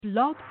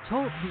Blog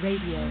Talk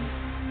Radio.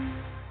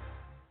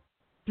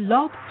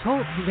 Blog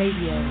Talk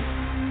Radio.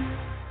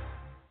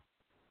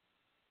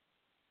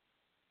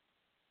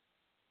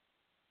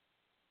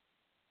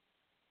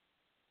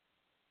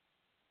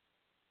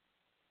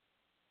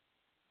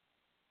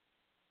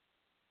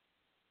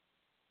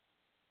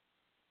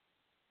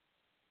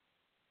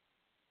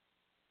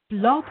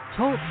 Blog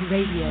Talk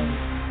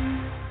Radio.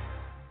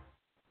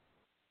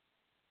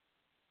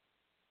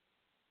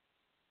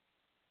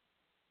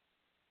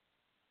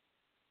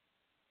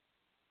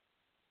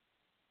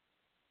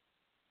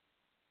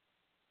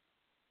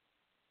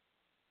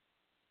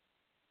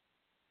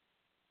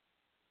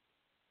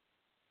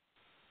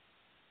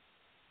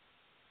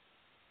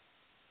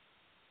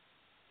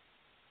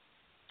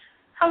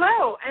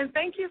 Hello, and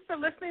thank you for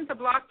listening to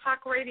Blog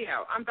Talk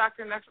Radio. I'm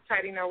Dr.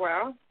 Nefertiti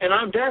Noel. And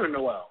I'm Darren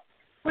Noel.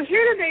 We're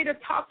here today to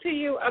talk to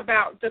you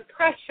about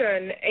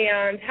depression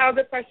and how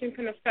depression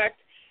can affect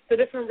the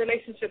different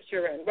relationships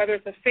you're in, whether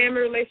it's a family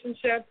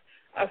relationship,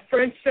 a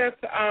friendship,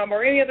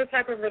 or any other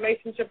type of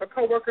relationship, a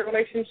coworker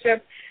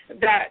relationship,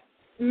 that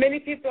many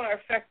people are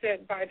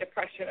affected by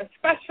depression,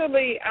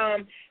 especially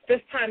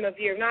this time of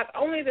year. Not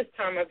only this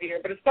time of year,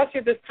 but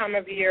especially this time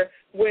of year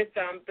with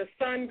the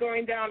sun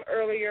going down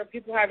earlier,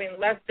 people having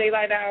less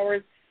daylight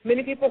hours.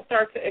 Many people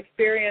start to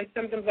experience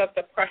symptoms of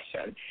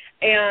depression.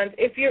 And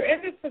if you're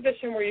in this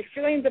position where you're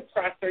feeling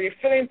depressed or you're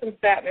feeling some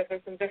sadness or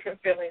some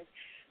different feelings,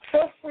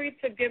 feel free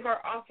to give our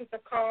office a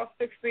call,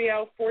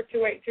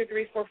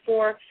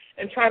 630-428-2344,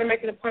 and try to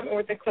make an appointment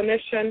with a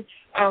clinician,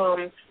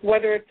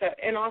 whether it's an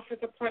in-office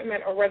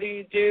appointment or whether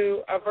you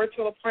do a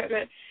virtual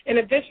appointment. In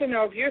addition,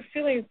 though, if you're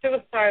feeling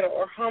suicidal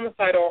or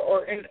homicidal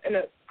or in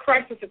a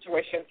crisis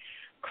situation,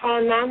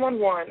 call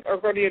 911 or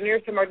go to your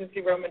nearest emergency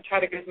room and try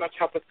to get as much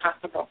help as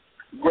possible.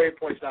 Great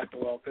points, Dr.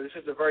 Well, because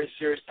this is a very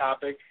serious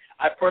topic.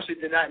 I personally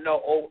did not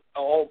know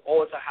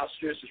how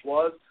serious this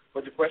was,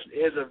 but depression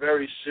is a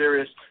very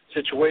serious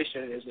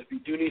situation. If you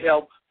do need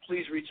help,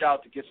 please reach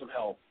out to get some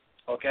help,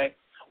 okay?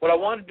 What I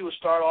want to do is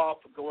start off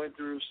going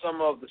through some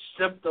of the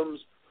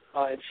symptoms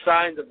and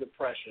signs of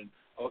depression,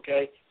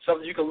 okay?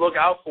 Something you can look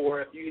out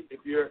for if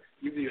you're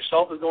either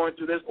yourself is going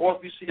through this or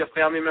if you see a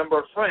family member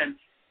or friend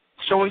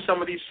showing some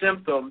of these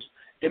symptoms,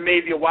 it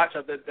may be a watch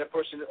out that that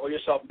person or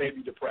yourself may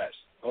be depressed,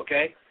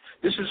 okay?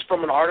 This is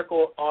from an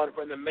article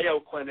from the Mayo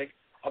Clinic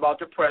about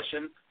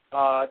depression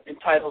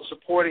entitled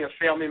Supporting a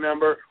Family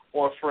Member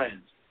or a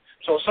Friend.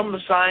 So some of the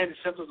signs and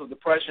symptoms of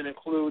depression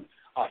include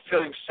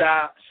feeling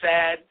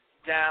sad,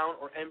 down,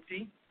 or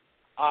empty.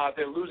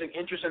 They're losing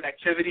interest in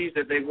activities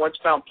that they once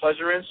found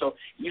pleasure in. So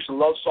you used to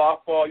love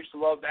softball, used to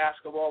love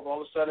basketball, but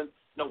all of a sudden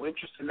no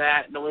interest in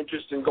that, no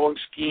interest in going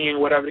skiing,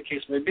 whatever the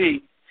case may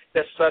be.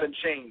 That's sudden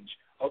change,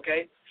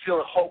 okay?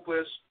 Feeling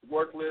hopeless,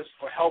 worthless,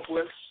 or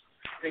helpless,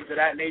 things of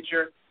that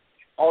nature.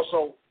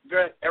 Also,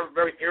 very,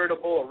 very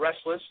irritable or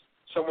restless.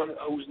 Someone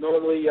who's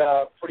normally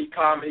pretty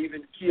calm and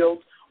even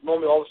keeled,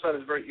 normally all of a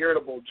sudden is very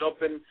irritable,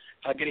 jumping,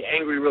 getting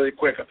angry really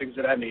quick, or things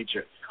of that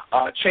nature.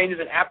 Changes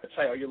in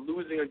appetite, or you're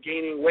losing or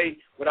gaining weight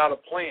without a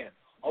plan.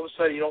 All of a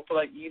sudden you don't feel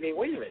like eating.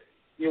 Wait a minute.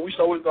 You know, we used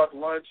to always go out to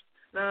lunch.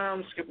 I'm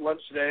going to skip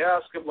lunch today.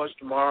 I'll skip lunch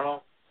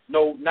tomorrow.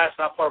 No, that's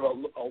not part of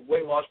a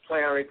weight loss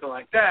plan or anything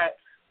like that,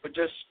 but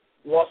just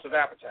loss of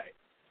appetite.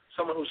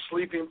 Someone who's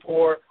sleeping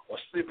poor or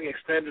sleeping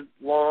extended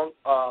long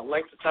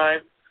length of time.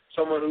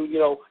 Someone who,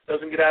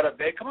 doesn't get out of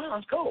bed. Come on,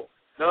 let's go.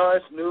 No,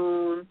 it's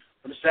noon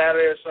on a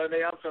Saturday or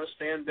Sunday. I'm going to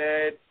stay in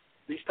bed.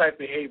 These type of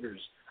behaviors.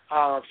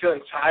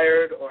 Feeling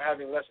tired or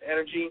having less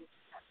energy.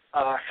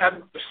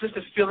 Having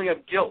persistent feeling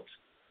of guilt.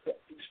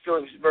 Just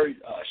feeling very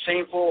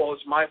shameful. Oh,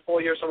 it's my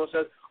fault here. Someone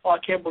says, oh, I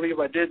can't believe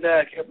I did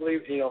that. I can't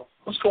believe,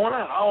 what's going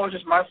on? Oh, it's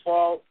just my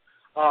fault.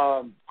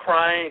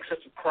 Crying,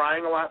 excessive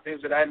crying a lot,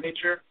 things of that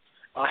nature.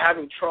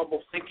 Having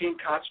trouble thinking,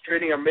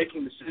 concentrating, or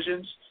making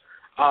decisions.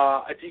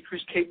 A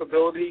decreased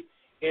capability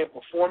in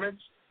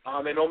performance.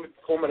 They normally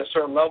perform at a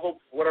certain level.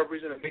 For whatever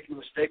reason, they're making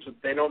mistakes that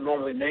they don't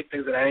normally make,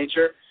 things of that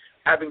nature.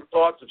 Having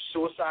thoughts of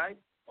suicide,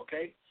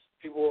 okay?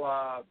 People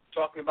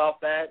talking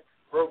about that,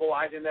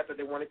 verbalizing that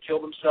they want to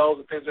kill themselves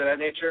and things of that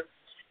nature.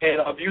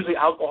 And abusing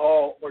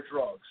alcohol or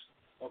drugs,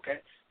 okay?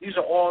 These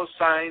are all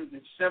signs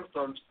and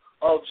symptoms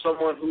of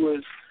someone who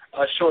is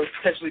showing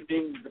potentially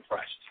being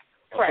depressed.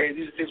 Okay,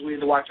 these are things we need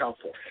to watch out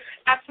for.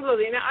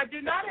 Absolutely. Now, I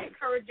do not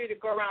encourage you to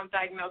go around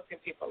diagnosing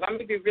people. Let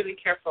me be really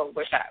careful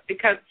with that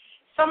because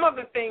some of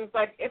the things,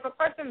 like if a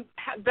person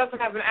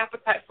doesn't have an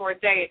appetite for a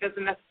day, it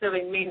doesn't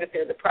necessarily mean that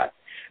they're depressed.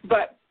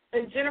 But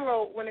in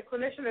general, when a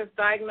clinician is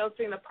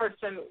diagnosing a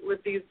person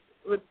with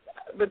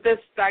this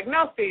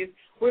diagnosis,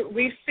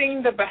 we've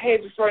seen the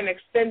behavior for an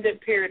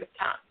extended period of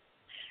time.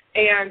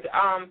 And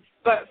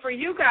but for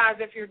you guys,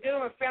 if you're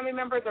dealing with family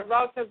members or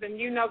relatives, and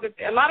you know that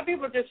a lot of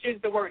people just use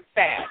the word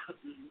sad.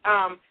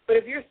 But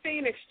if you're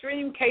seeing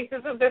extreme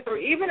cases of this, or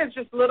even if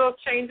just little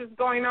changes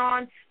going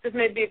on, this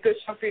may be a good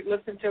show for you to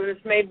listen to.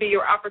 This may be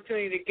your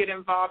opportunity to get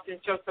involved and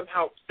show some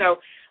help. So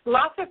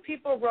lots of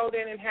people wrote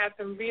in and had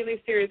some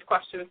really serious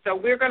questions. So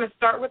we're going to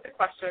start with the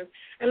questions.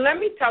 And let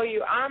me tell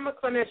you, I'm a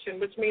clinician,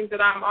 which means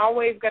that I'm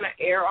always going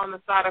to err on the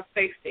side of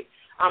safety.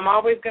 I'm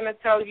always going to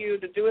tell you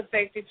to do a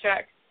safety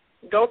check,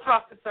 go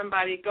talk to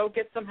somebody, go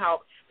get some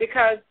help,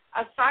 because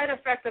a side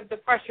effect of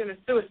depression is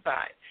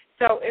suicide.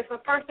 So if a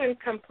person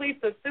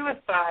completes a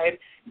suicide,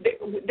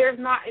 there's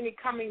not any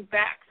coming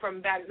back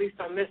from that, at least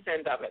on this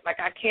end of it. Like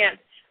I can't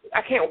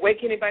wake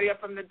anybody up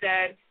from the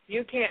dead.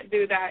 You can't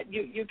do that.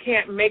 You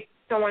can't make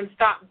someone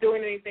stop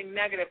doing anything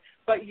negative,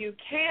 but you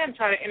can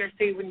try to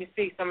intercede when you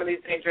see some of these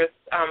dangerous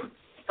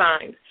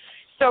signs.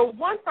 So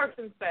one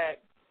person said,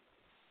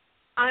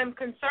 I'm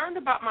concerned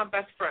about my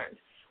best friend.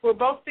 We're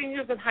both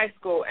seniors in high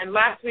school, and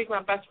last week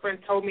my best friend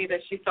told me that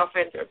she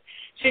self-injured.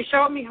 She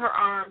showed me her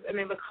arms, and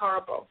they look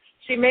horrible.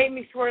 She made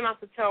me swear not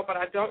to tell, but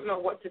I don't know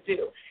what to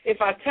do.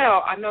 If I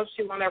tell, I know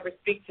she won't ever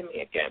speak to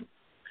me again.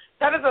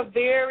 That is a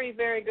very,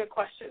 very good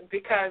question,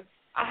 because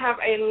I have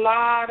a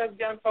lot of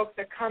young folks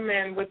that come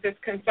in with this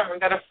concern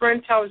that a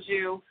friend tells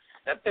you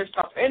that they're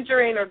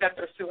self-injuring or that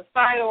they're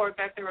suicidal or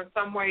that they're in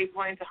some ways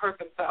wanting to hurt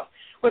themselves.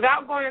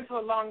 Without going into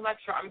a long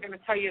lecture, I'm going to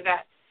tell you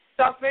that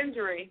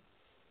self-injury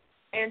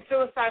and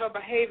suicidal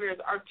behaviors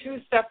are two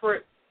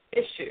separate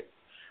issues.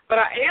 But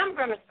I am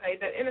going to say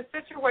that in a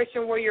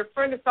situation where your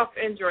friend is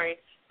self-injuring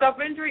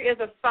is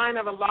a sign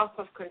of a loss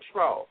of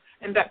control,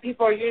 and that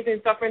people are using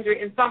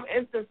self-injury in some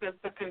instances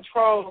to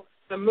control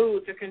the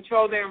mood, to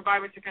control their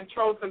environment, to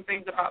control some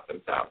things about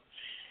themselves.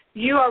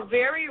 You are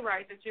very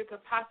right that you could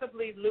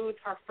possibly lose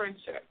her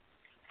friendship.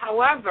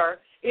 However,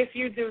 if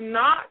you do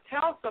not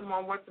tell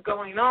someone what's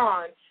going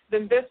on,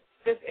 then this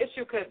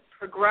issue could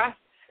progress,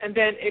 and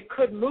then it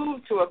could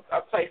move to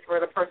a place where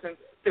the person's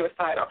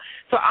suicidal.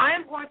 So I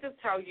am going to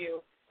tell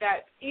you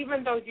that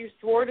even though you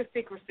swore to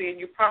secrecy and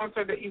you promised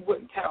her that you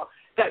wouldn't tell,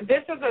 that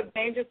this is a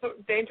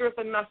dangerous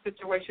enough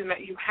situation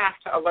that you have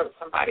to alert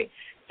somebody.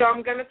 So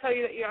I'm going to tell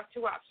you that you have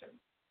two options.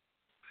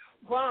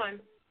 One,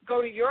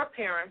 go to your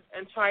parents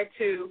and try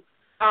to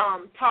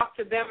talk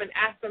to them and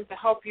ask them to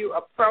help you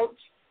approach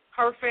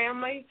her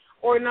family.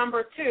 Or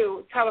number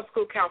two, tell a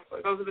school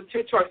counselor. Those are the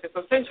two choices.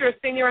 So since you're a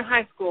senior in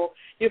high school,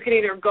 you can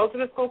either go to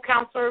the school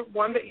counselor,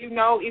 one that you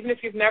know, even if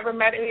you've never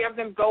met any of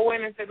them, go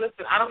in and say,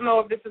 listen, I don't know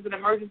if this is an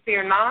emergency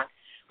or not,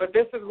 but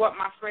this is what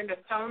my friend is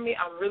telling me.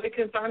 I'm really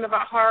concerned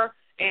about her,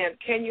 and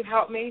can you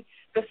help me?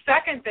 The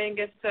second thing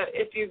is to,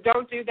 if you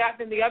don't do that,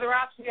 then the other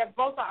option, you have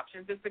both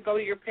options, is to go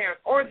to your parents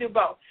or do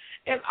both.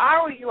 If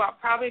I were you, I'd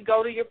probably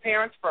go to your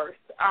parents first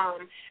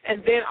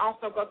and then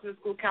also go to the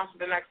school counselor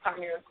the next time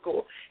you're in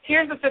school.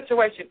 Here's the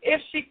situation.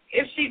 If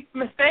she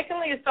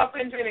mistakenly is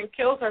self-injuring and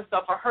kills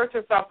herself or hurts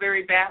herself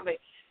very badly,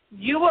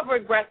 you would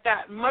regret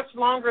that much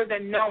longer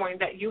than knowing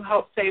that you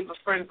helped save a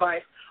friend's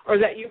life or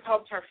that you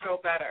helped her feel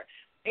better.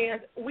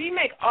 And we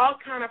make all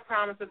kind of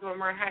promises when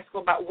we're in high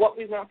school about what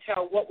we won't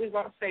tell, what we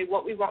won't say,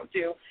 what we won't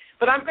do.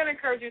 But I'm going to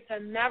encourage you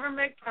to never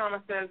make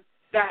promises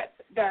that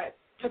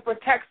to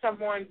protect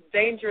someone's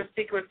dangerous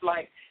secrets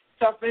like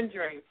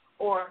self-injuring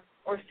or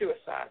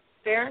suicide.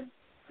 Darren?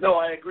 No,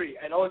 I agree.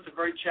 I know it's a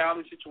very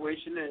challenging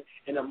situation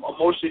and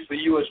emotionally for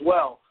you as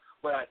well.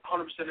 But I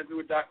 100% agree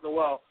with Dr.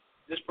 Noel.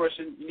 This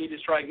person, you need to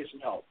try and get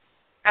some help.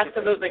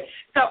 Absolutely.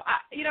 So,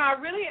 I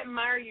really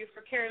admire you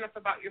for caring enough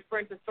about your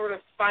friend to sort of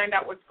find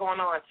out what's going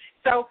on.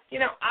 So,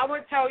 I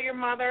would tell your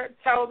mother,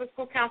 tell the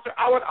school counselor.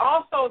 I would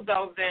also,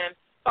 though, then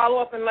follow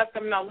up and let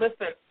them know,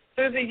 listen,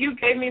 Susie, you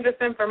gave me this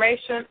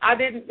information.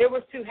 It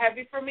was too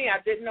heavy for me.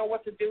 I didn't know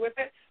what to do with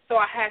it, so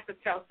I had to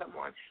tell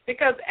someone.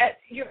 Because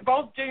you're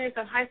both juniors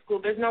in high school,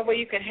 there's no way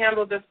you can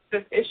handle this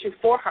issue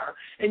for her.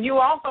 And you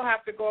also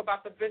have to go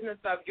about the business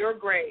of your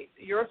grades,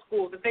 your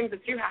school, the things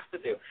that you have to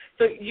do.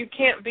 So you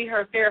can't be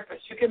her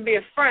therapist. You can be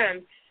a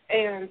friend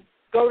and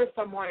go to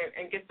someone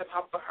and get some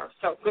help for her.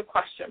 So good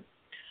question.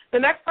 The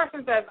next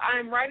person says, I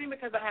am writing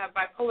because I have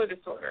bipolar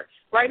disorder.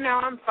 Right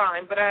now I'm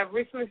fine, but I have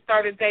recently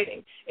started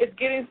dating. It's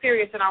getting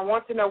serious, and I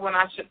want to know when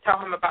I should tell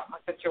him about my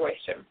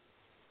situation.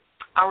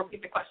 I'll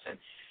repeat the question. It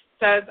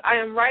says, I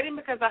am writing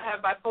because I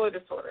have bipolar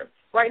disorder.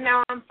 Right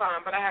now I'm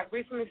fine, but I have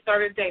recently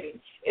started dating.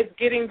 It's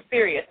getting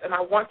serious, and I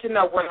want to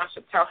know when I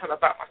should tell him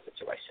about my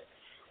situation.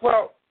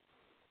 Well,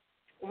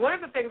 one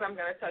of the things I'm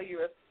going to tell you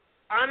is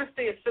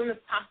honesty as soon as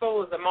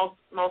possible is the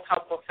most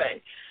helpful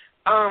thing.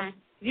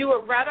 You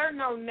would rather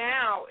know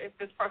now if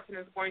this person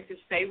is going to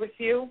stay with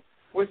you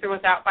with or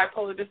without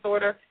bipolar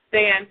disorder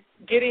than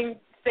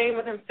staying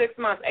with him 6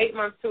 months, 8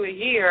 months to a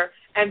year,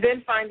 and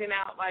then finding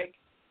out like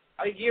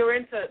a year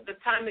into the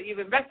time that you've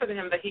invested in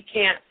him that he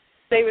can't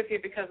stay with you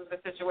because of the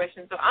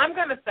situation. So I'm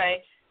going to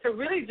say to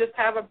really just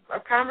have a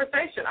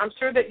conversation. I'm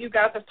sure that you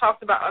guys have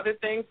talked about other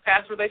things,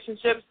 past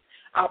relationships,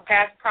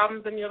 past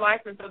problems in your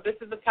life, and so this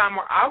is a time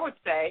where I would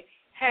say,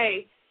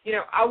 hey,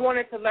 I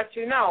wanted to let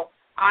you know,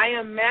 I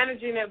am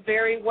managing it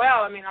very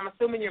well. I mean, I'm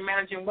assuming you're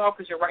managing well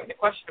because you're writing a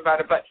question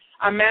about it, but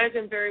I'm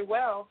managing very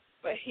well.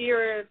 But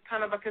here is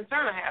kind of a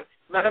concern I have.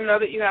 Let him know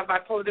that you have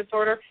bipolar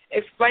disorder.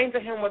 Explain to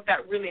him what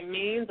that really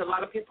means. A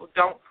lot of people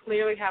don't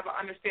clearly have an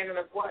understanding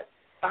of what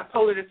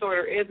bipolar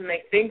disorder is, and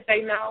they think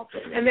they know.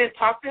 And then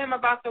talk to him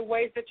about the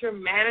ways that you're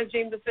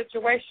managing the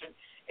situation.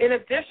 In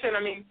addition,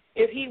 I mean,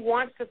 if he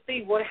wants to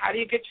see how do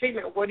you get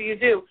treatment, what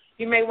do,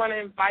 you may want to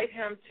invite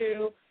him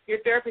to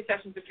your therapy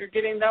sessions, if you're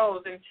getting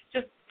those, and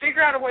just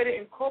figure out a way to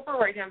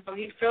incorporate him so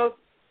he feels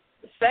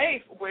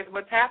safe with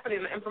what's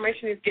happening, the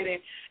information he's getting,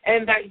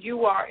 and that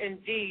you are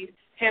indeed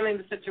handling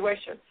the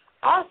situation.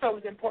 Also,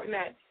 it's important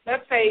that,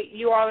 let's say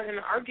you are in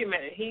an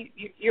argument and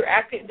you're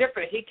acting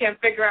different. He can't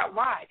figure out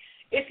why.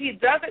 If he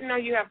doesn't know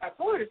you have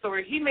bipolar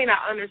disorder, he may not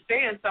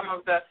understand some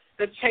of the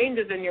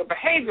changes in your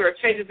behavior or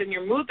changes in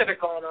your mood that are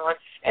going on.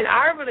 And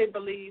I really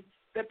believe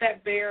that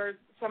bears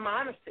some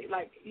honesty.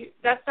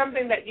 That's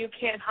something that you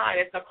can't hide.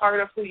 It's a part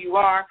of who you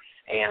are,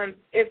 and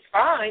it's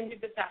fine. You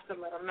just have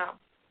to let him know.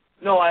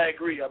 No, I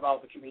agree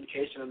about the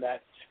communication of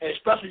that. And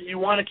especially you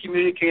want to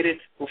communicate it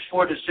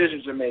before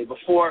decisions are made,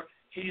 before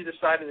he's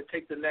decided to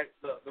take the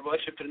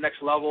relationship to the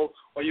next level,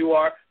 or you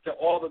are,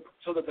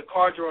 so that the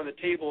cards are on the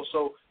table,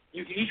 so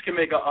you each can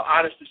make an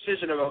honest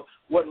decision about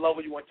what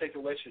level you want to take the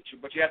relationship to.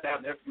 But you have to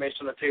have the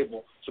information on the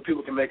table so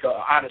people can make an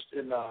honest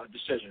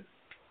decision.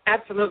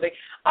 Absolutely.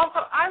 Also,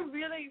 I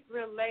really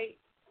relate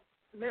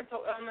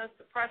mental illness,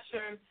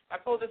 depression,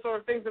 bipolar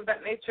disorder, things of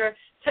that nature,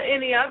 to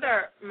any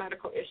other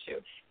medical issue.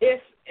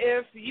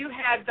 If you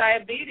had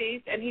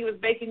diabetes and he was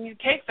baking you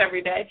cakes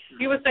every day,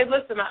 you would say,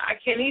 listen, I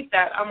can't eat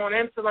that. I'm on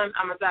insulin.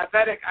 I'm a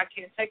diabetic. I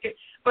can't take it.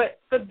 But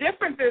the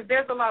difference is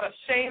there's a lot of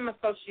shame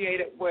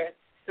associated with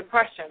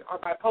depression or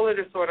bipolar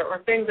disorder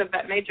or things of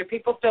that nature.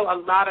 People feel a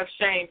lot of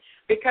shame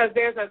because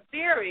there's a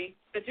theory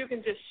that you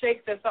can just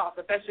shake this off.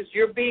 If that's just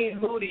you're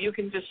being moody, you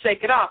can just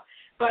shake it off.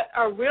 But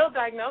a real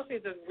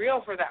diagnosis is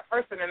real for that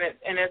person,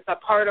 and it's a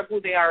part of who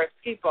they are as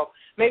people.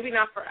 Maybe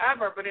not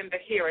forever, but in the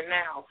here and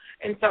now.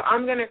 And so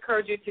I'm going to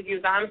encourage you to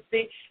use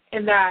honesty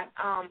in that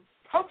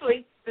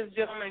hopefully this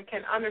gentleman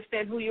can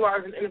understand who you are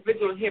as an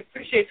individual, and he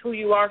appreciates who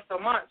you are so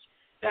much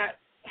that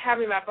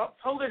having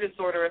bipolar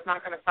disorder is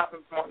not going to stop him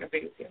from wanting to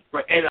be with you.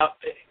 Right,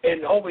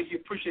 and hopefully he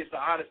appreciates the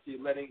honesty,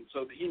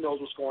 so that he knows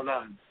what's going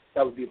on.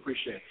 That would be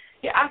appreciated.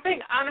 Yeah, I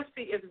think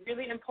honesty is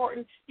really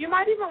important. You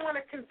might even want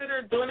to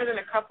consider doing it in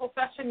a couple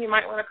session. You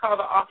might want to call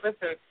the office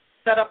and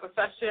set up a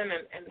session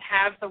and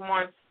have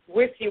someone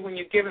with you when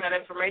you're giving that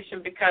information,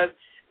 because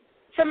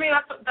to me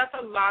that's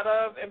a lot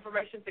of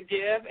information to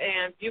give,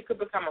 and you could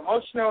become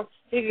emotional,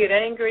 you could get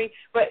angry,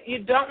 but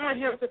you don't want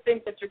him to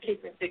think that you're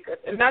keeping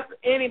secrets. And that's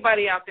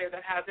anybody out there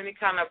that has any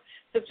kind of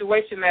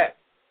situation that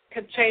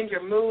could change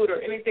your mood or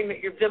anything that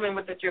you're dealing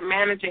with that you're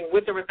managing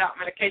with or without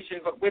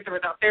medication, but with or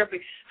without therapy,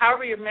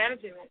 however you're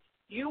managing it.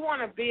 You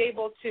want to be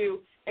able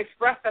to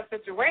express that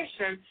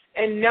situation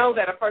and know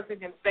that a person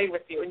can stay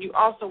with you. And you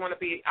also want to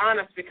be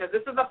honest, because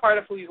this is a part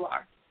of who you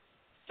are.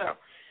 So,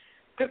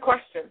 good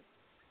question.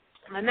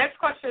 The next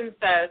question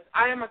says,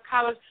 I am a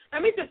college.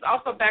 Let me just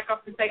also back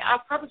up and say I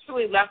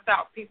purposefully left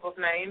out people's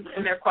names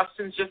in their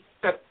questions just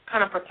to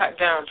kind of protect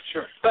them.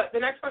 Sure. But the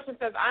next question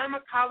says, I am a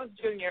college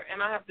junior,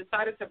 and I have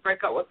decided to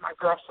break up with my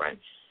girlfriend.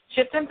 She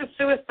attempted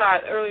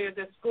suicide earlier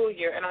this school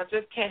year, and I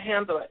just can't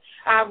handle it.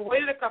 I have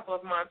waited a couple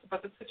of months,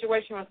 but the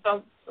situation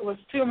was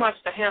too much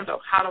to handle.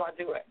 How do I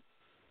do it?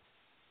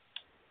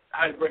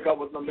 I break up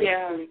with my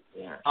mate.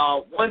 Yeah.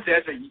 One thing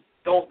I say,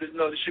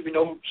 there should be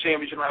no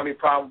shame. You shouldn't have any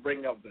problem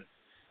bringing up with it.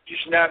 You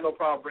should have no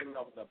problem bringing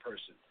up with that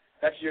person.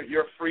 That's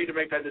you're free to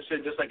make that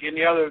decision, just like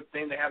any other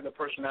thing. They have their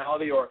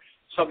personality or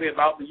something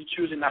about that you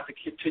choosing not to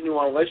continue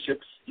on a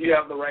relationship. You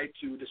have the right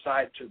to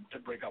decide to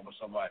break up with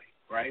somebody,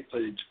 right? So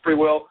it's free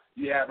will.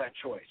 You have that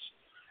choice.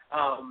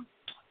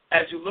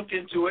 As you look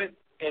into it,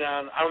 and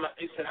I don't know,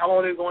 you said how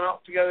long are they going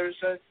out together? You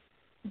said?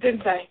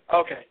 Didn't say.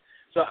 Okay.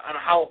 So on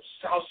how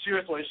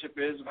serious the relationship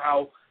is,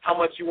 how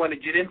much you want to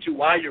get into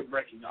while you're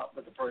breaking up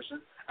with the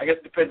person. I guess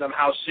it depends on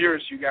how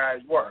serious you guys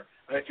were.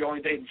 If you're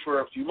only dating for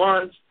a few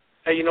months,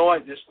 hey, you know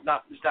what, it's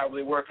not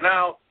really working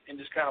out, and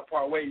just kind of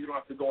part ways. You don't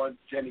have to go into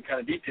any kind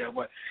of detail.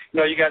 But,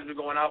 you guys have been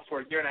going out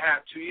for a year and a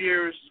half, 2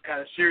 years, it's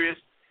kind of serious.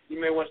 You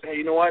may want to say, hey,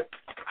 you know what,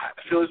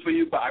 I feel this for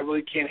you, but I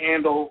really can't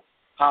handle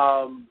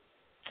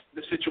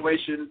the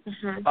situation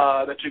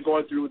that you're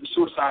going through with the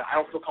suicide. I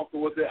don't feel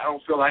comfortable with it. I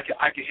don't feel like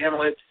I can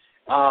handle it.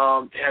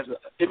 It has an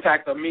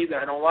impact on me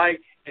that I don't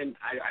like, and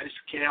I just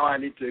can't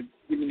handle it.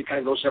 We need to kind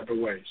of go separate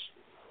ways.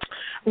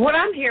 What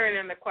I'm hearing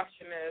in the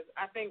question is,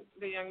 I think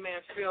the young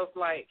man feels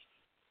like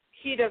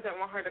he doesn't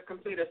want her to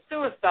complete a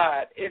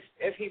suicide if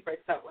he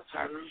breaks up with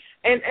her.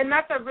 And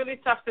that's a really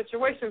tough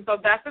situation. So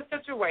that's a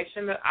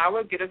situation that I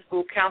would get a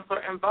school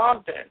counselor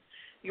involved in.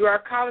 You are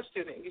a college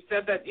student. You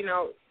said that,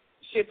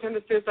 she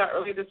attended suicide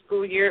early this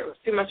school year. It was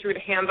too much for you to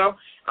handle.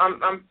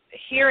 I'm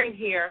hearing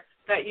here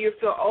that you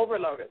feel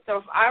overloaded. So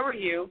if I were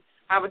you,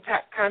 I would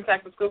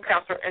contact the school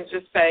counselor and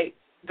just say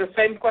the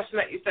same question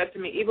that you said to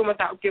me, even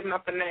without giving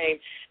up a name,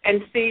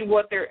 and see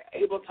what they're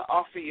able to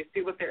offer you,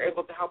 see what they're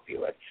able to help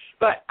you with.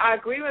 But I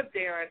agree with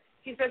Darren.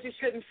 He says you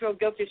shouldn't feel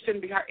guilty, it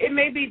shouldn't be hard. It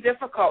may be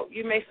difficult.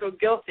 You may feel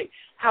guilty.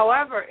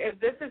 However, if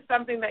this is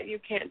something that you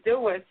can't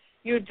deal with,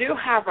 you do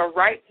have a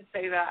right to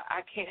say that I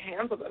can't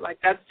handle it. Like,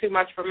 that's too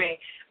much for me.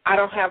 I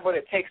don't have what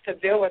it takes to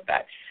deal with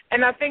that.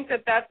 And I think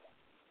that that's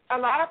a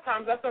lot of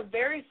times that's a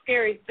very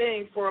scary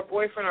thing for a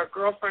boyfriend or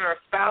girlfriend or a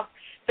spouse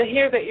to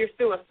hear that you're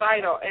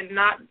suicidal and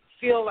not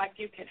feel like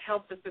you can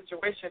help the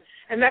situation.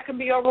 And that can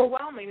be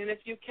overwhelming. And if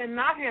you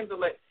cannot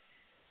handle it,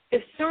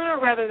 is sooner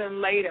rather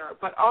than later,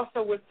 but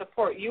also with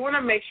support. You want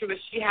to make sure that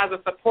she has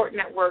a support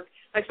network,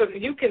 like so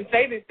that you can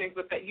say these things,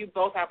 but that you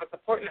both have a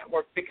support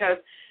network, because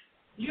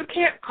you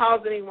can't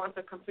cause anyone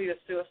to complete a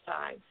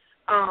suicide.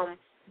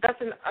 That's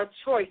a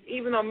choice.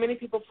 Even though many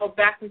people fall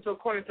back into a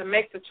corner to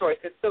make the choice,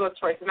 it's still a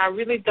choice. And I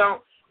really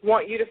don't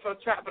want you to feel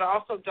trapped, but I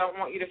also don't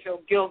want you to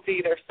feel guilt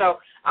either. So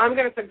I'm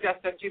going to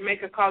suggest that you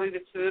make a call either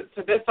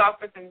to this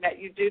office and that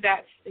you do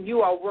that and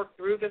you all work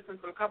through this in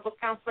some couples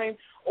counseling,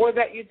 or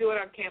that you do it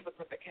on campus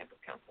with the campus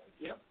counseling.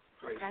 Yeah,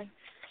 great. Okay.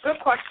 Good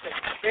question.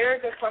 Very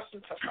good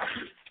question so far.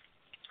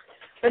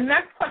 The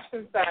next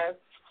question says,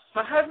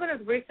 my husband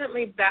is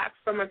recently back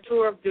from a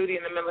tour of duty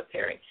in the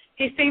military.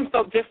 He seems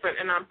so different,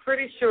 and I'm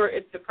pretty sure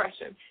it's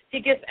depression. He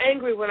gets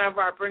angry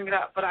whenever I bring it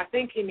up, but I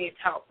think he needs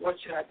help. What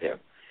should I do?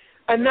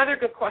 Another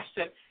good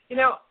question. You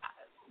know,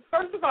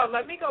 first of all,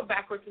 let me go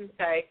backwards and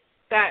say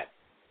that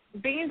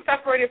being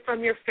separated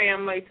from your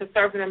family to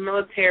serve in the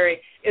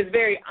military is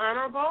very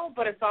honorable,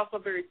 but it's also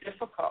very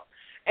difficult.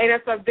 And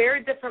it's a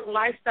very different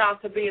lifestyle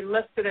to be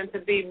enlisted and to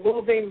be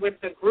moving with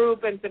the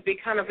group and to be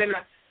kind of in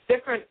a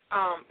different,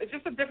 it's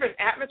just a different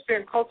atmosphere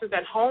and culture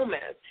that home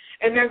is.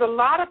 And there's a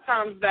lot of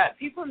times that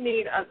people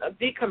need a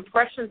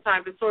decompression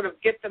time to sort of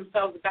get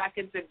themselves back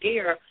into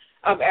gear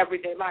of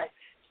everyday life.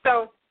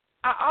 So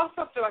I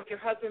also feel like your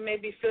husband may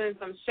be feeling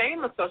some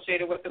shame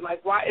associated with it,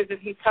 like why isn't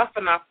he tough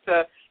enough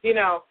to, you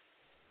know,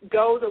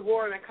 go to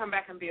war and then come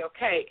back and be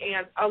okay.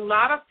 And a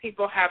lot of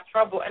people have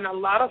trouble, and a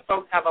lot of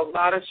folks have a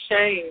lot of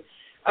shame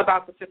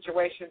about the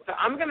situation. So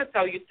I'm going to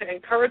tell you to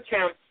encourage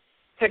him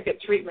to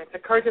get treatment, to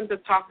encourage him to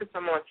talk to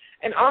someone.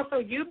 And also,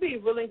 you be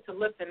willing to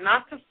listen,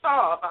 not to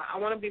solve. I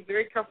want to be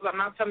very careful. I'm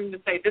not telling you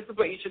to say, this is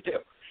what you should do.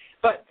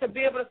 But to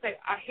be able to say,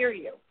 I hear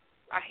you.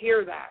 I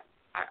hear that.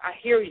 I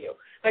hear you.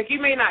 Like, you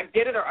may not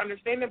get it or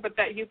understand it, but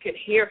that you can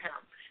hear him,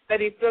 that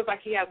he feels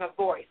like he has a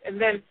voice.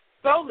 And then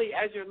slowly,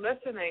 as you're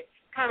listening,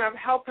 kind of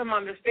help him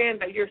understand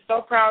that you're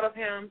so proud of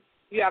him.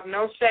 You have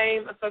no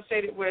shame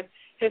associated with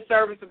his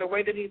service or the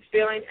way that he's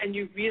feeling, and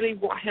you really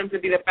want him to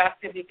be the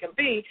best that he can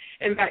be,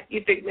 and that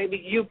you think maybe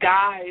you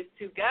guys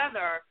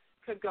together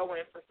could go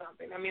in for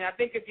something. I mean, I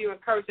think if you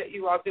encourage that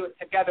you all do it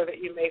together, that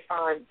you may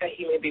find that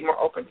he may be more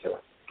open to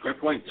it. Great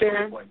points.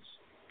 Sharon? Great points.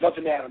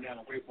 Nothing to add on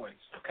that. Great points.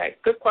 Okay,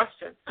 good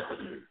question.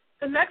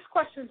 The next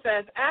question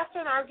says, after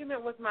an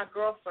argument with my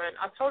girlfriend,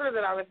 I told her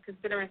that I was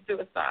considering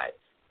suicide.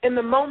 In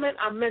the moment,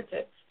 I meant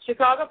it. She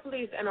called the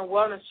police and a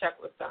wellness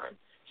check was done.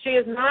 She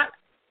has not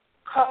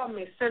called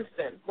me since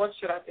then. What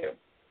should I do?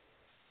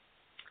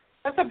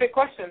 That's a big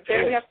question.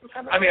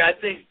 I mean, I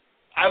think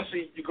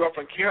obviously your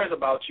girlfriend cares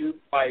about you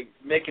by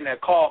making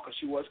that call because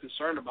she was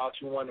concerned about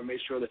you and wanted to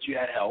make sure that you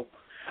had help.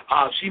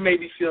 She may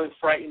be feeling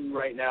frightened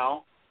right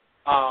now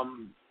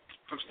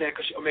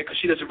because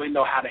she doesn't really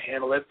know how to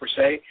handle it per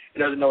se. She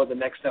doesn't know what the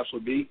next steps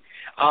would be.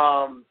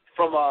 From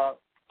a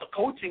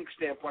coaching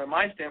standpoint,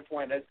 my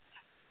standpoint,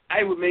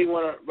 I would maybe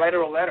want to write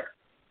her a letter.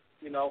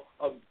 You know,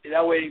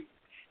 that way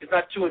it's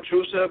not too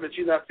intrusive, and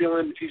she's not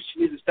feeling if she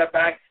needs to step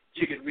back,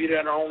 she can read it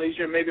at her own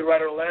leisure and maybe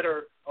write her a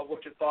letter of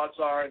what your thoughts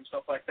are and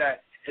stuff like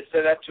that, and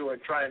send that to her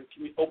and try and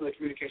open the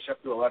communication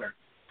up through a letter.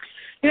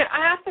 Yeah, I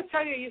have to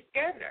tell you, you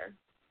scared her.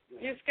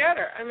 You scared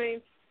her. I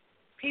mean,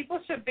 people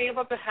should be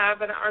able to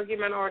have an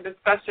argument or a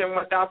discussion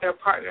without their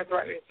partner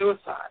threatening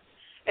suicide.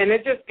 And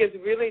it just gets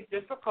really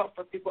difficult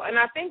for people. And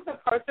I think the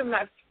person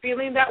that's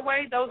feeling that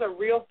way, those are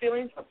real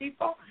feelings for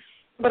people.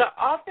 But I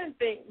often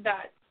think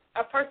that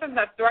a person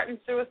that threatens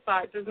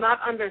suicide does not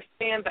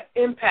understand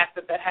the impact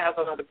that has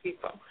on other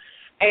people.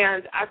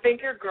 And I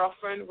think your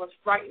girlfriend was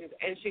frightened,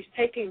 and she's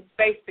taking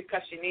space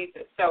because she needs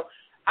it. So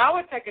I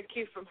would take a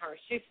cue from her.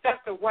 She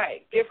stepped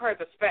away. Give her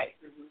the space.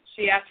 Mm-hmm.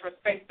 She asked for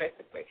space,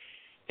 basically.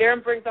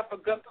 Darren brings up a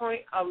good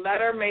point. A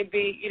letter may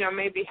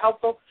be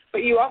helpful, but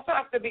you also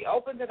have to be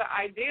open to the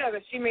idea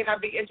that she may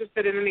not be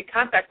interested in any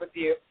contact with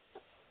you,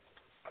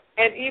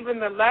 and even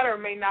the letter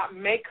may not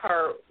make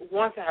her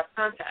want to have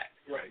contact.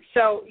 Right.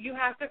 So you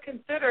have to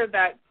consider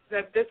that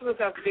this was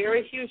a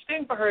very huge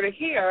thing for her to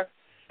hear,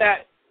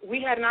 that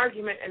we had an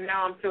argument and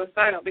now I'm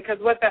suicidal, because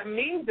what that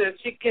means is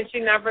she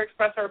never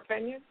express her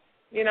opinion.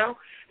 You know,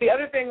 the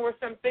other thing were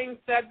some things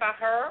said by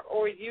her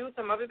or you,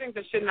 some other things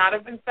that should not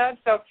have been said.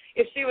 So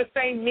if she was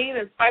saying mean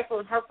and spiteful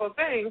and hurtful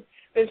things,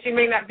 then she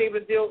may not be able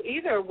to deal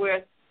either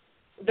with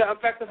the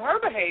effects of her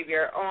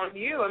behavior on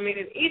you. I mean,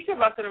 each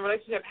of us in a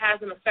relationship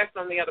has an effect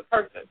on the other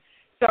person.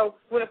 So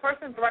when a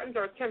person threatens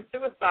or attempts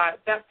suicide,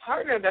 that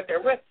partner that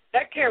they're with,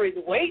 that carries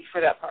weight for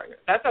that partner.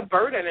 That's a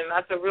burden, and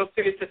that's a real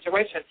serious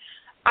situation.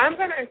 I'm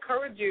going to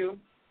encourage you,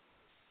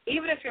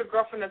 even if your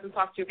girlfriend doesn't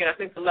talk to you again, I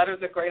think the letter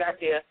is a great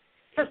idea,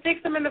 to seek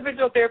some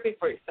individual therapy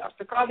for yourself,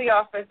 to call the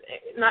office,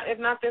 if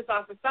not this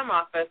office, some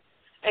office,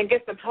 and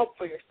get some help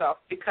for yourself,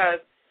 because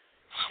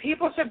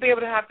people should be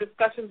able to have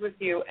discussions with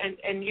you,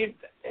 and you,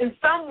 in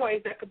some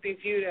ways that could be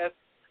viewed as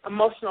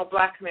emotional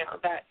blackmail,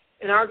 that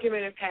an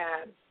argument is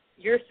had,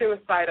 you're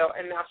suicidal,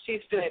 and now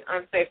she's feeling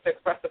unsafe to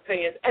express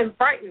opinions and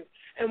frightened.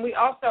 And we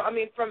also, I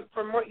mean,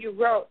 from what you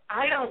wrote,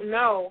 I don't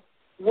know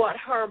what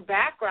her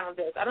background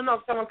is. I don't know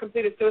if someone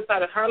completed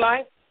suicide in her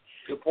life,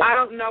 I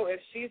don't know if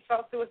she's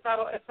felt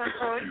suicidal at some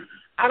point.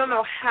 I don't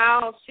know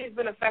how she's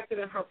been affected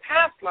in her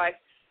past life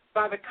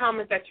by the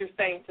comment that you're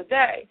saying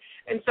today.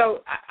 And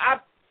so I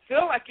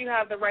feel like you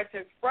have the right to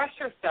express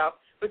yourself,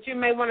 but you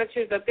may want to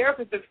choose a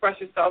therapist to express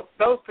yourself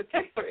those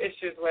particular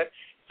issues with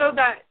so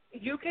that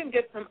you can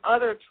get some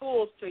other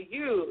tools to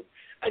use.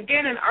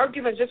 Again, an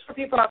argument, just for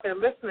people out there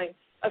listening,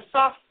 a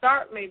soft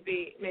start may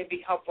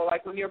be helpful.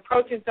 Like when you're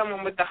approaching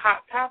someone with a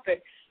hot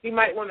topic, you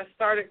might want to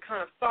start it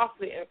kind of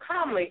softly and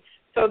calmly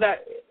so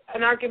that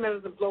an argument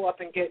doesn't blow up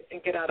and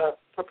get out of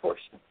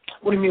proportion.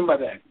 What do you mean by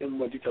that? In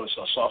more detail,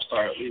 so a soft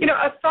start?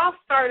 A soft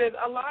start is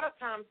a lot of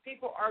times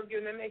people argue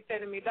and then they say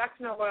to me,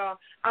 Dr. Noel,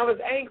 I was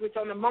angry,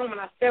 so in the moment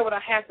I said what I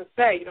had to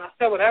say. I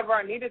said whatever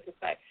I needed to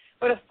say.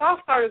 But a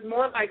soft start is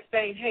more like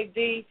saying, hey,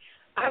 D,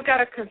 I've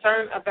got a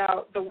concern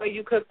about the way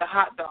you cooked the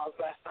hot dogs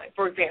last night,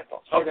 for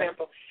example.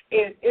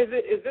 And is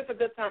this a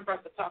good time for us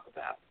to talk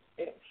about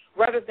it?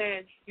 Rather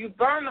than you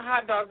burn the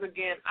hot dogs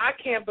again, I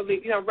can't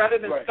believe, rather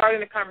than starting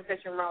the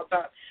conversation around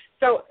that.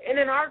 So in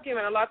an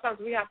argument, a lot of times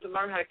we have to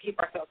learn how to keep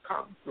ourselves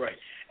calm. Right.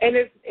 And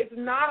it's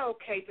not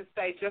okay to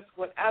say just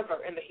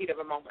whatever in the heat of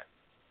a moment.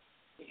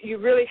 You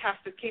really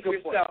have to keep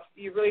yourself.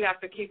 You really have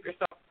to keep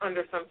yourself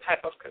under some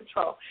type of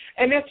control.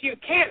 And if you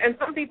can't, and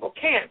some people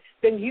can't,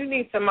 then you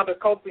need some other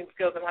coping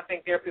skills, and I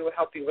think therapy will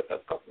help you with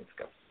those coping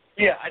skills.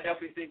 Yeah, I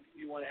definitely think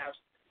you want to have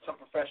some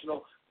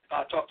professional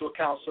talk to a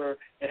counselor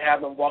and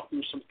have them walk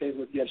through some things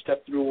with you and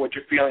step through what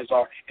your feelings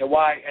are and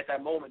why at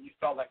that moment you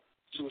felt like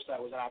suicide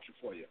was an option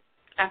for you.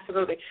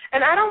 Absolutely.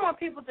 And I don't want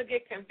people to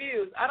get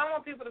confused. I don't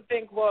want people to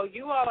think, well,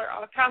 you all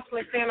are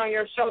constantly saying on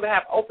your show to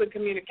have open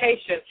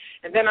communication,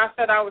 and then I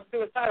said I was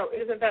suicidal.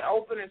 Isn't that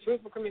open and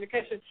truthful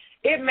communication?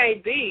 It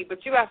may be,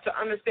 but you have to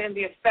understand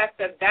the effect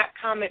that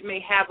comment may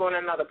have on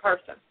another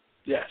person.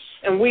 Yes.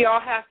 And we all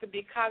have to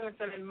be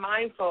cognizant and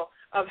mindful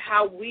of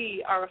how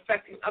we are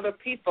affecting other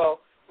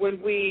people when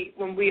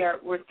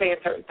we're saying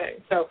certain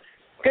things. So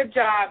good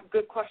job,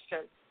 good question.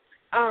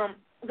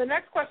 The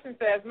next question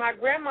says, my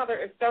grandmother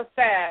is so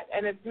sad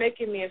and it's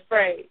making me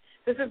afraid.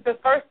 This is the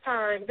first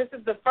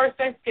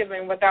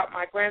Thanksgiving without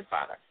my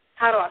grandfather.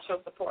 How do I show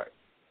support?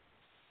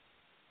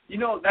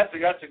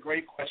 That's a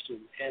great question,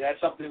 and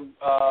that's something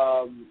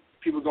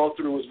people go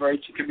through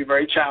can be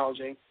very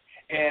challenging.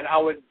 And I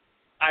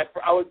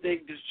would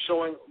think just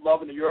showing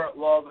love and your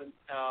love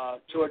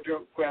to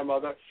your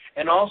grandmother,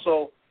 and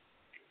also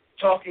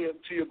talking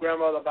to your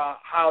grandmother about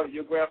how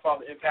your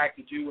grandfather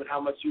impacted you and how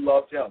much you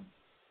loved him.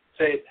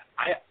 Say,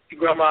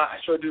 Grandma, I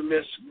sure do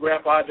miss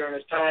Grandpa during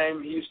his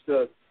time. He used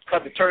to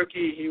cut the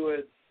turkey. He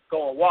would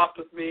go on walks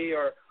with me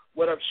or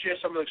whatever, share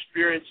some of the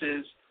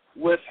experiences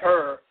with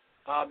her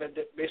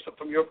based on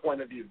from your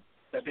point of view.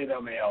 I think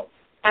that may help.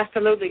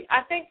 Absolutely.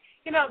 I think,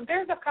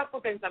 there's a couple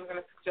things I'm going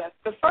to suggest.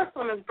 The first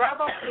one is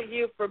bravo to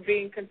you for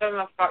being concerned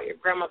enough about your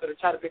grandmother to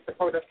try to be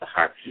supportive to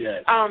her.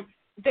 Yes.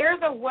 There's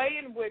a way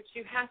in which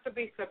you have to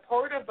be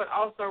supportive but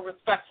also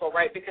respectful,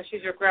 right, because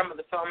she's your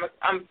grandmother. So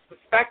I'm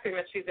suspecting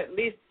that she's at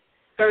least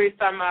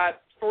 30-some-odd,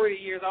 40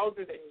 years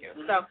older than you.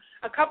 Mm-hmm. So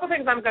a couple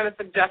things I'm going to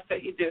suggest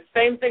that you do.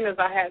 Same thing as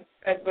I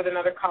had with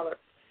another caller.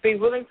 Be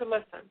willing to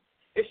listen.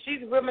 If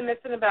she's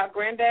reminiscing about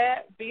Granddad,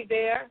 be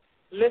there,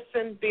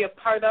 listen, be a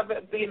part of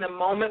it, be in the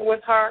moment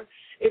with her.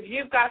 If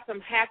you've got some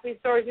happy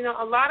stories,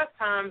 a lot of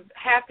times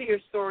happier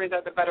stories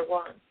are the better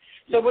ones.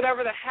 So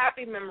whatever the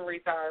happy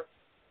memories are,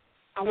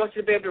 I want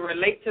you to be able to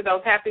relate to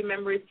those happy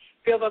memories,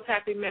 feel those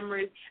happy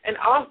memories, and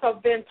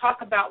also then talk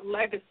about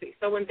legacy.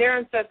 So when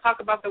Darren says talk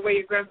about the way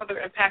your grandfather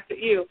impacted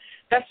you,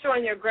 that's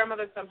showing your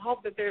grandmother some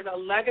hope that there's a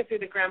legacy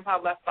that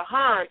Grandpa left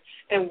behind,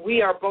 and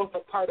we are both a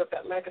part of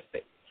that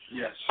legacy.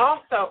 Yes.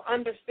 Also,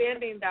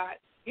 understanding that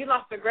you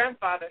lost a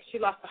grandfather, she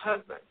lost a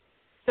husband.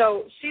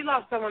 So she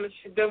lost someone that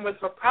she's been with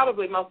for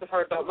probably most of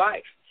her adult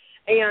life.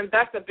 And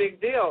that's a big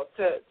deal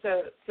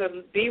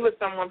to be with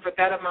someone for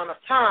that amount of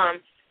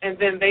time, and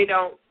then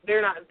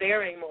they're not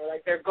there anymore,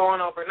 like they're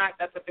gone overnight.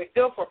 That's a big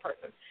deal for a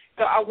person.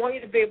 So I want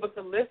you to be able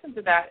to listen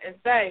to that and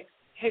say,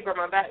 hey,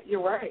 Grandma,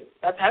 you're right.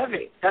 That's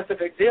heavy. That's a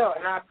big deal,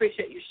 and I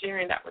appreciate you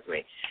sharing that with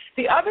me.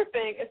 The other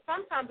thing is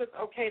sometimes it's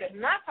okay to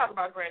not talk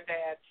about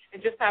Granddad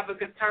and just have a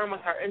good time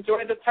with her.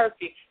 Enjoy the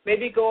turkey.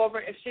 Maybe go over,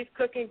 if she's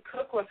cooking,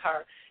 cook with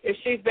her. If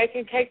she's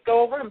baking cakes,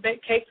 go over and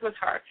bake cakes with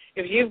her.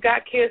 If you've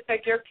got kids,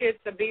 take your kids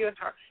to be with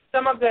her.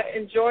 Some of the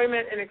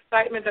enjoyment and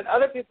excitement that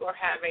other people are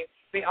having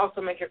may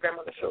also make your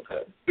grandmother feel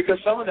good. Because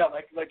some of that,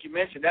 like you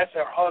mentioned, that's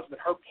her husband,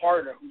 her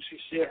partner, who she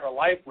shared her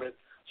life with.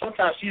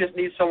 Sometimes she just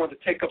needs someone to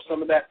take up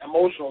some of that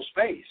emotional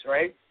space,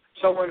 right?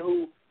 Someone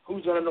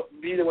who's going to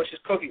be there when she's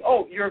cooking.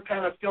 Oh, you're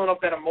kind of filling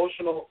up that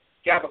emotional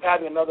gap of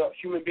having another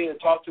human being to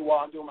talk to while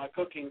I'm doing my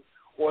cooking,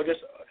 or just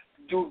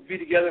be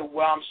together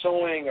while I'm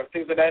sewing or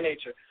things of that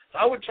nature. So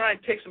I would try and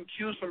take some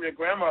cues from your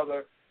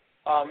grandmother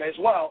as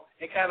well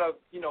and kind of,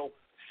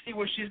 see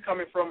where she's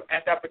coming from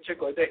at that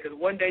particular day. Because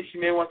one day she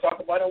may want to talk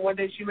about it, and one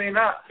day she may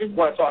not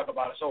want to talk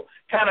about it. So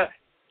kind of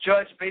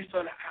judge based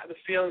on the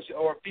feelings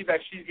or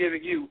feedback she's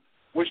giving you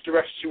which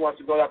direction she wants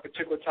to go that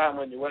particular time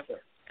when you're with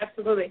her.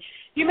 Absolutely.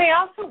 You may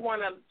also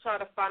want to try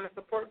to find a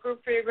support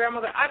group for your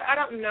grandmother. I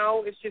don't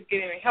know if she's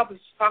getting any help, if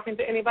she's talking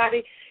to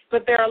anybody,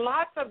 but there are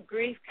lots of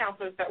grief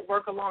counselors that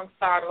work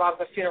alongside a lot of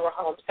the funeral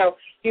homes. So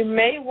you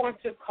may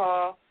want to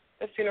call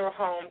the funeral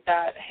home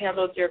that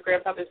handled your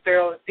grandfather's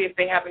burial and see if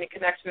they have any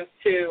connections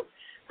to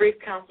grief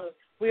counselors.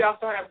 We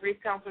also have grief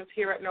counselors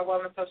here at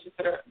Noel and Associates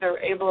that are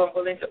able and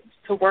willing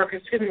to work,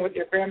 with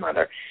your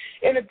grandmother.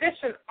 In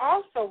addition,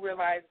 also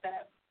realize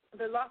that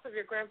the loss of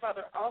your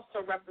grandfather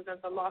also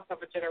represents the loss of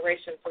a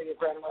generation for your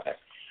grandmother.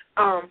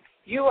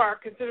 You are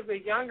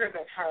considerably younger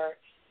than her,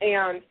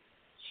 and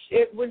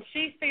when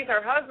she sees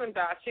her husband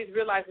die, she's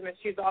realizing that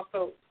she's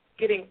also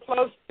getting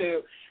close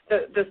to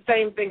the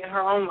same thing in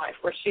her own life,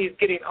 where she's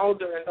getting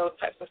older and those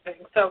types of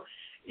things. So,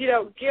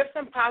 give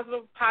some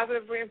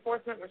positive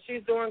reinforcement when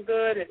she's doing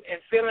good and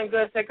feeling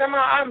good. Say, Grandma,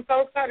 I'm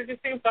so excited. You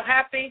seem so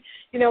happy.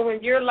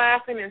 When you're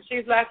laughing and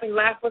she's laughing,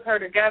 laugh with her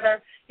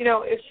together.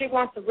 If she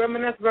wants to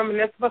reminisce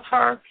with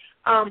her.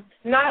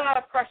 Not a lot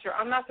of pressure.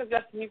 I'm not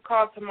suggesting you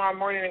call tomorrow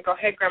morning and go,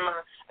 hey, Grandma,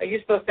 are you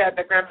still sad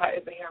that Grandpa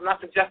isn't here? I'm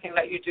not suggesting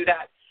that you do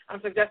that. I'm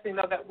suggesting,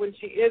 though, that when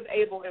she is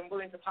able and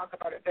willing to talk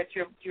about it, that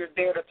you're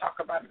there to talk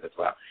about it as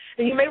well.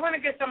 And you may want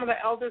to get some of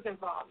the elders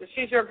involved. If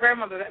she's your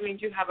grandmother, that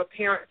means you have a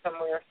parent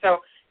somewhere. So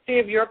see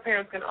if your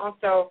parents can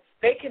also,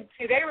 they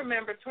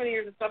remember 20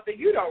 years of stuff that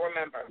you don't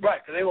remember.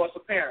 Right, because they lost a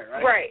parent,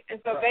 right? Right, and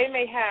so they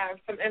may have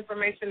some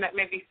information that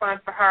may be fun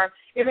for her.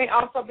 It may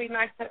also be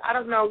nice to, I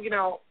don't know,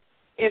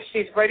 if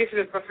she's ready for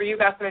this, but for you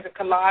guys to make a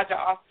collage, I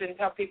often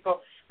tell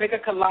people, make a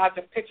collage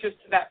of pictures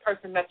to that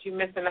person that you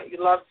miss and that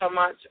you love so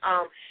much.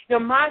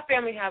 My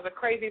family has a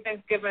crazy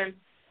Thanksgiving,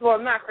 well,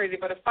 not crazy,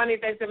 but a funny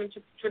Thanksgiving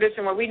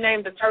tradition where we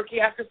name the turkey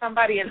after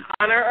somebody in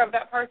honor of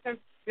that person.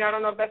 I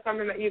don't know if that's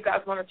something that you guys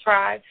want to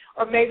try,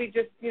 or maybe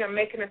just,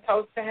 making a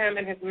toast to him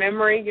and his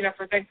memory,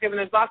 for Thanksgiving.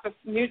 There's lots of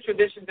new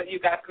traditions that you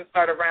guys can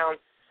start around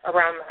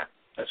that.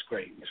 That's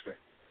great.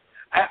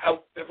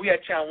 If we had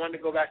time, I wanted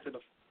to go back to the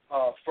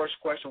first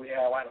question we had.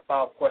 I had a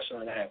follow-up question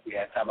on that if we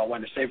had time. I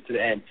wanted to save it to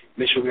the end,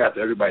 make sure we got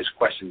to everybody's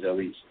questions at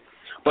least.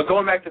 But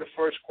going back to the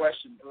first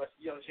question,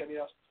 you see anything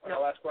else on the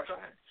last question?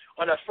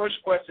 On that first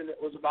question, it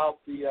was about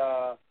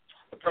the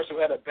person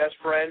who had a best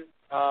friend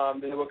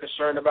that they were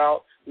concerned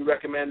about. We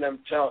recommend them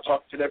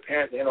talk to their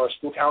parents and or a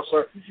school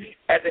counselor. Mm-hmm.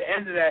 At the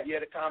end of that, you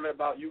had a comment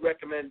about you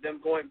recommend them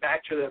going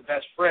back to their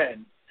best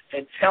friend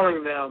and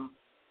telling them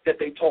that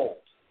they told.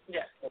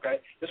 Yes. Okay.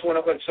 So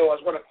I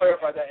just want to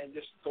clarify that and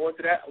just go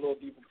into that a little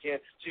deeper if we can.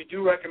 So you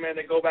do recommend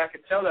they go back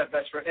and tell that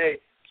best friend, hey,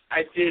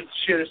 I did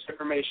share this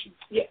information.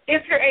 Yeah,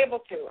 if you're able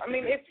to. I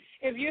mean,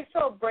 if you're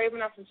so brave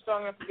enough and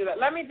strong enough to do that,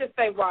 let me just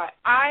say why.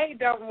 I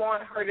wouldn't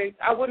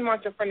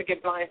want your friend to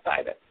get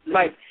blindsided. Mm-hmm.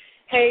 Like,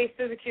 hey,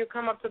 Susie Q,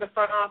 come up to the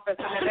front office,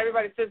 and then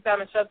everybody sits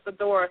down and shuts the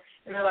door,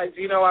 and they're like,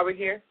 do you know why we're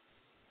here?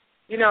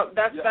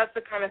 That's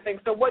the kind of thing.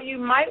 So what you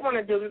might want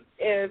to do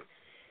is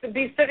to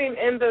be sitting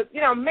in the,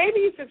 maybe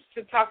you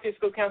should talk to your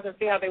school counselor and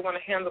see how they want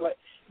to handle it.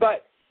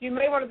 But you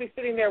may want to be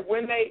sitting there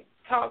when they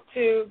talk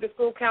to the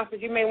school counselor.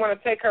 You may want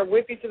to take her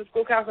with you to the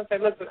school counselor and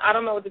say, listen, I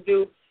don't know what to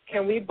do.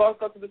 Can we both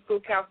go to the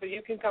school counselor?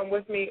 You can come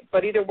with me,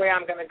 but either way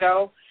I'm going to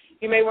go.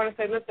 You may want to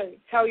say, listen,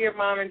 tell your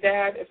mom and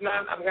dad. If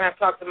not, I'm going to have to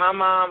talk to my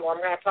mom or I'm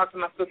going to have to talk to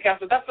my school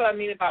counselor. That's what I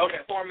mean about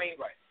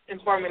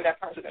informing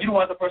that person. You don't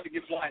want the person to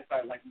get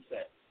blindsided, like you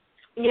said.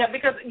 Yeah,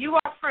 because you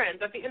are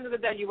friends. At the end of the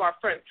day, you are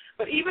friends.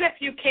 But even if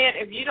you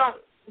don't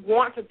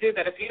want to do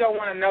that, if you don't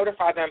want to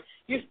notify them,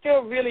 you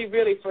still really,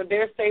 really, for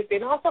their safety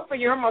and also for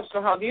your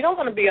emotional health, you don't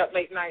want to be up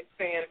late night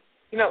saying,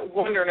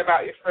 wondering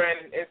about your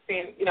friend and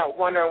seeing,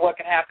 wondering what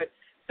could happen.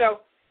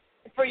 So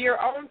for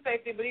your own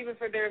safety, but even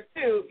for theirs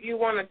too, you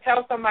want to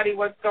tell somebody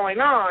what's going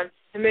on,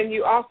 and then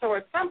you also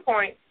at some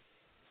point,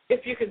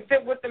 if you can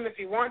sit with them if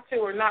you want to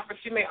or not, but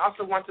you may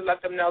also want to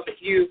let them know that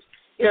you've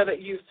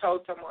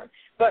told someone.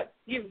 But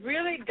you've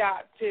really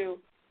got to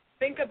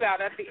think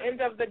about at the end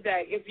of the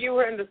day, if you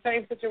were in the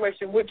same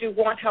situation, would you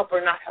want help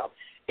or not help?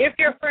 If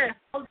your friend,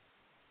 to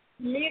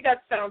me,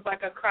 that sounds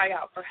like a cry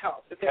out for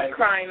help, that they're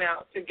crying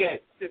out to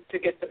get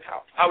some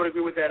help. I would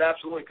agree with that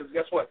absolutely, because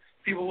guess what?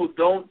 People who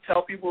don't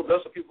tell people,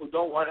 those are people who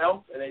don't want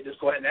help, and they just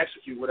go ahead and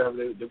execute whatever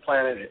the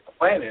plan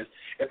is.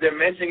 If they're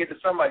mentioning it to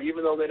somebody,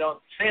 even though they don't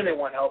say they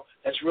want help,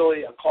 that's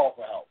really a call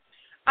for help.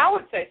 I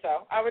would say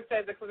so. I would say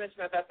as a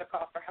clinician that's a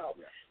call for help.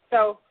 Yeah.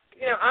 So,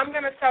 I'm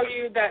going to tell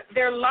you that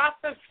there are lots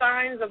of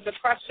signs of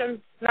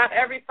depression. Not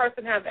every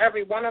person has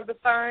every one of the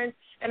signs,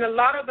 and a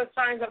lot of the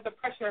signs of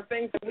depression are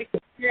things that we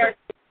can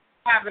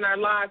have in our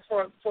lives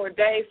for a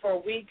day, for a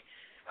week,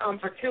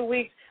 for 2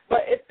 weeks.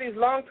 But it's these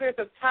long periods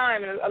of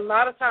time, and a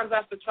lot of times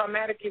after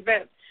traumatic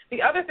events.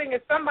 The other thing is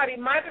somebody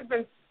might have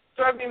been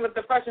struggling with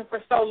depression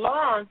for so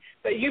long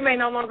that you may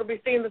no longer be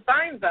seeing the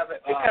signs of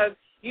it because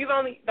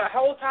the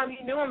whole time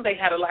you knew them, they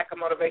had a lack of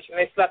motivation.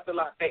 They slept a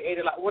lot. They ate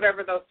a lot,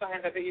 whatever those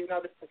signs are that you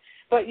noticed.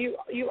 But you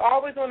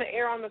always want to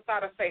err on the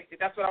side of safety.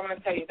 That's what I want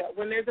to tell you, that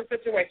when there's a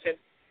situation,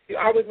 you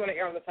always want to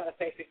err on the side of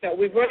safety. So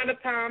we've run out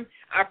of time.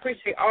 I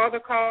appreciate all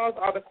the calls,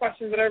 all the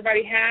questions that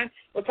everybody had.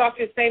 We'll talk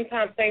to you same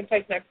time, same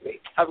place next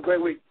week. Have a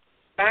great week.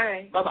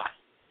 Bye. Bye-bye.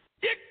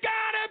 You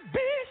gotta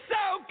be